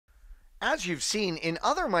As you've seen in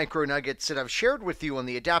other micronuggets that I've shared with you on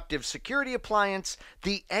the Adaptive Security Appliance,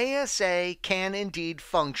 the ASA can indeed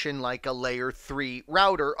function like a layer 3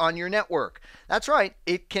 router on your network. That's right,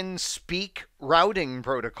 it can speak routing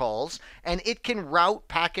protocols and it can route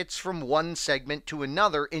packets from one segment to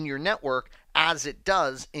another in your network as it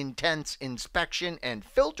does intense inspection and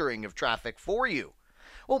filtering of traffic for you.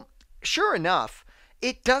 Well, sure enough,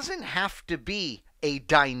 it doesn't have to be a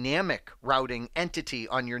dynamic routing entity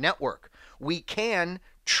on your network. We can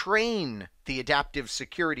train the Adaptive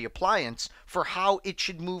Security Appliance for how it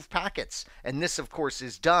should move packets. And this, of course,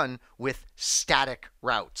 is done with static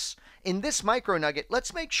routes. In this micronugget,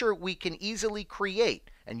 let's make sure we can easily create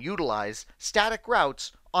and utilize static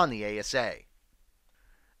routes on the ASA.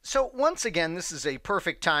 So once again, this is a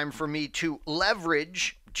perfect time for me to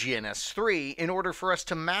leverage GNS3 in order for us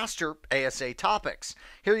to master ASA topics.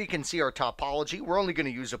 Here you can see our topology. We're only going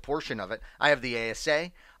to use a portion of it. I have the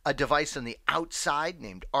ASA, a device on the outside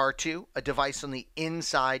named R2, a device on the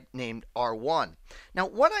inside named R1. Now,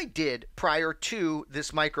 what I did prior to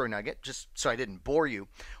this micronugget, just so I didn't bore you,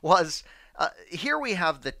 was here we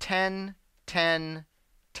have the 10, 10,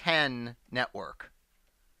 10 network.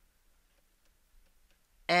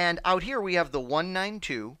 And out here we have the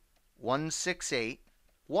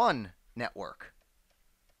 192.168.1 network.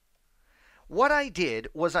 What I did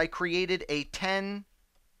was I created a 10,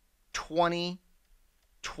 20,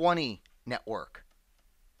 20 network.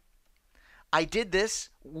 I did this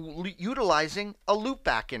utilizing a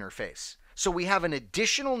loopback interface. So we have an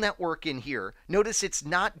additional network in here. Notice it's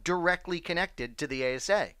not directly connected to the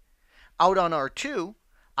ASA. Out on R2,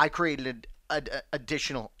 I created an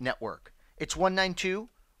additional network. It's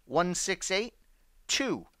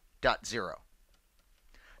 192.168.2.0.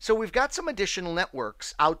 So we've got some additional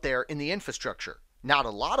networks out there in the infrastructure. Not a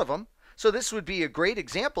lot of them. So this would be a great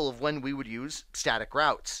example of when we would use static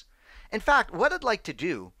routes. In fact, what I'd like to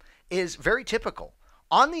do is very typical.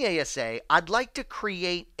 On the ASA, I'd like to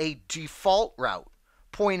create a default route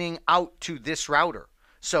pointing out to this router.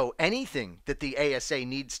 So anything that the ASA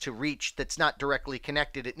needs to reach that's not directly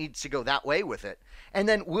connected, it needs to go that way with it. And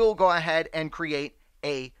then we'll go ahead and create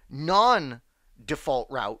a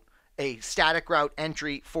non-default route, a static route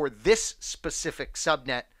entry for this specific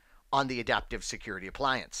subnet on the Adaptive Security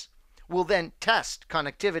Appliance. We'll then test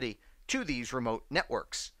connectivity to these remote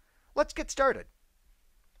networks. Let's get started.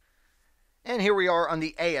 And here we are on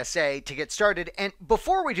the ASA to get started. And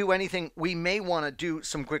before we do anything, we may want to do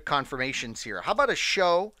some quick confirmations here. How about a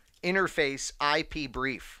show interface IP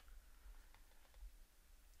brief?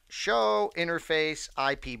 Show interface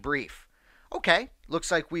IP brief. Okay,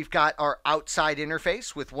 looks like we've got our outside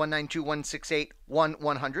interface with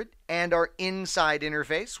 192.168.1.100 and our inside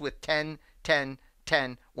interface with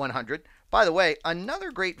 10.10.10.100. By the way,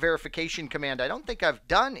 another great verification command I don't think I've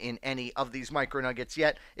done in any of these micronuggets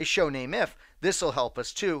yet is show name if. This will help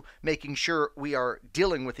us too, making sure we are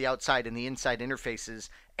dealing with the outside and the inside interfaces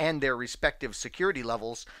and their respective security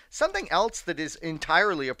levels. Something else that is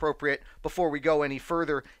entirely appropriate before we go any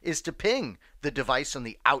further is to ping the device on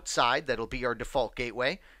the outside. That'll be our default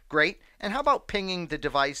gateway. Great. And how about pinging the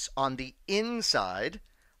device on the inside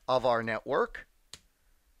of our network?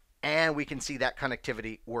 And we can see that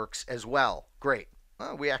connectivity works as well. Great.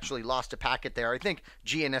 Well, we actually lost a packet there. I think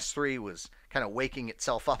GNS3 was kind of waking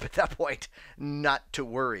itself up at that point. Not to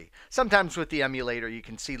worry. Sometimes with the emulator, you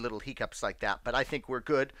can see little hiccups like that, but I think we're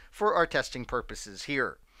good for our testing purposes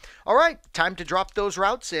here. All right, time to drop those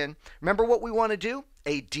routes in. Remember what we want to do?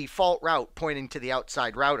 A default route pointing to the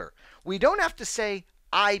outside router. We don't have to say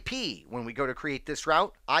IP when we go to create this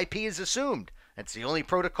route. IP is assumed. That's the only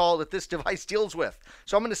protocol that this device deals with.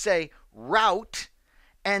 So I'm going to say route,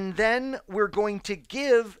 and then we're going to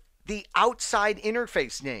give the outside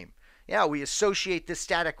interface name. Yeah, we associate this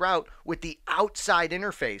static route with the outside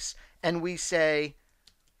interface, and we say,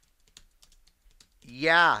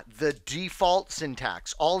 yeah, the default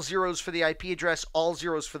syntax. All zeros for the IP address, all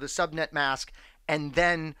zeros for the subnet mask, and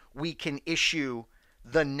then we can issue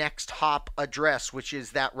the next hop address, which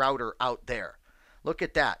is that router out there. Look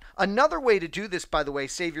at that. Another way to do this, by the way,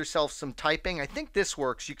 save yourself some typing. I think this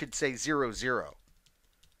works. You could say 00.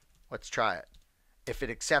 Let's try it. If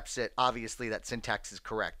it accepts it, obviously that syntax is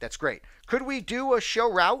correct. That's great. Could we do a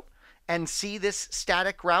show route and see this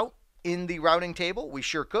static route in the routing table? We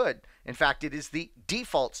sure could. In fact, it is the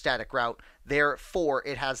default static route. Therefore,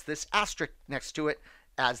 it has this asterisk next to it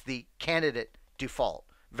as the candidate default.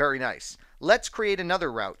 Very nice. Let's create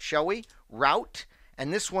another route, shall we? Route,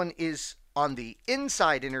 and this one is on the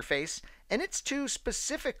inside interface, and it's to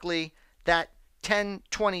specifically that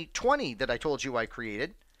 10.20.20 that I told you I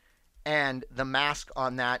created. and the mask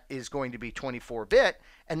on that is going to be 24-bit.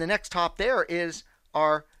 And the next hop there is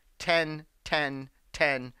our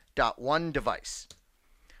 10.10.10.1 device.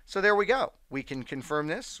 So there we go. We can confirm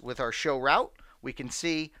this with our show route. We can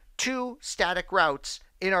see 2 static routes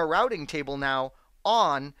in our routing table now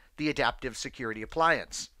on the adaptive security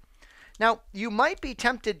appliance. Now, you might be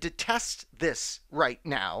tempted to test this right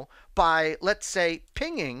now by, let's say,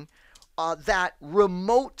 pinging that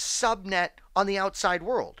remote subnet on the outside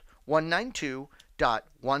world.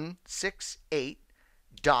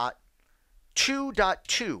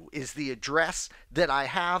 192.168.2.2 is the address that I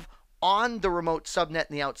have on the remote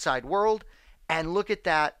subnet in the outside world. And look at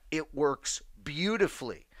that, it works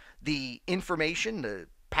beautifully. The information, the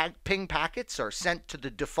ping packets are sent to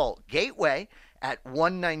the default gateway at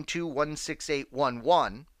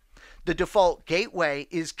 192.168.1.1. The default gateway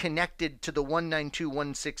is connected to the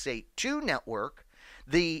 192.168.2 network.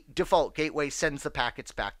 The default gateway sends the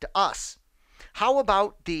packets back to us. How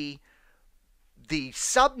about the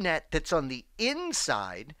subnet that's on the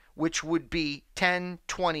inside, which would be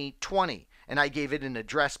 10.20.20? And I gave it an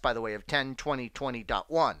address, by the way, of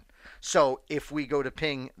 10.20.20.1. So if we go to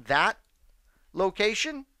ping that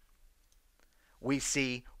location, we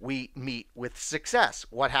see we meet with success.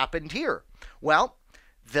 What happened here? Well,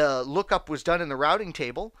 the lookup was done in the routing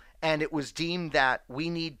table, and it was deemed that we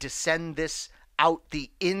need to send this out the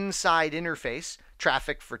inside interface,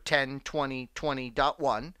 traffic for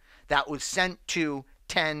 10.20.20.1. That was sent to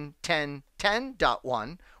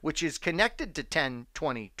 10.10.10.1, which is connected to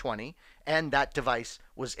 10.20.20, and that device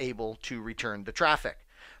was able to return the traffic.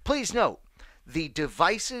 Please note, the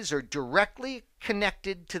devices are directly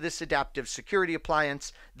connected to this adaptive security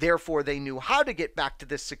appliance. Therefore, they knew how to get back to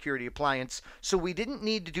this security appliance. So we didn't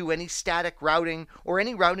need to do any static routing or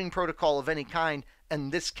any routing protocol of any kind,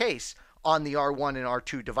 in this case, on the R1 and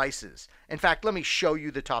R2 devices. In fact, let me show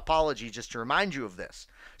you the topology just to remind you of this.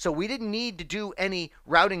 So we didn't need to do any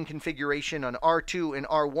routing configuration on R2 and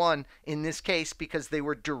R1 in this case because they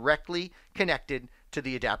were directly connected to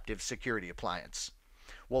the adaptive security appliance.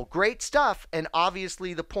 Well, great stuff, and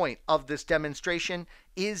obviously the point of this demonstration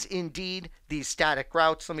is indeed these static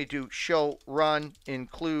routes. Let me do show run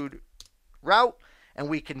include route, and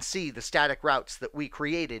we can see the static routes that we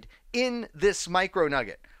created in this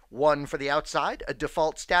MicroNugget. One for the outside, a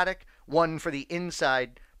default static, one for the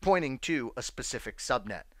inside, pointing to a specific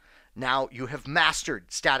subnet. Now you have mastered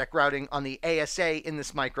static routing on the ASA in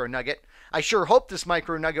this MicroNugget. I sure hope this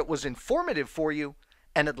MicroNugget was informative for you,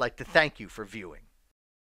 and I'd like to thank you for viewing.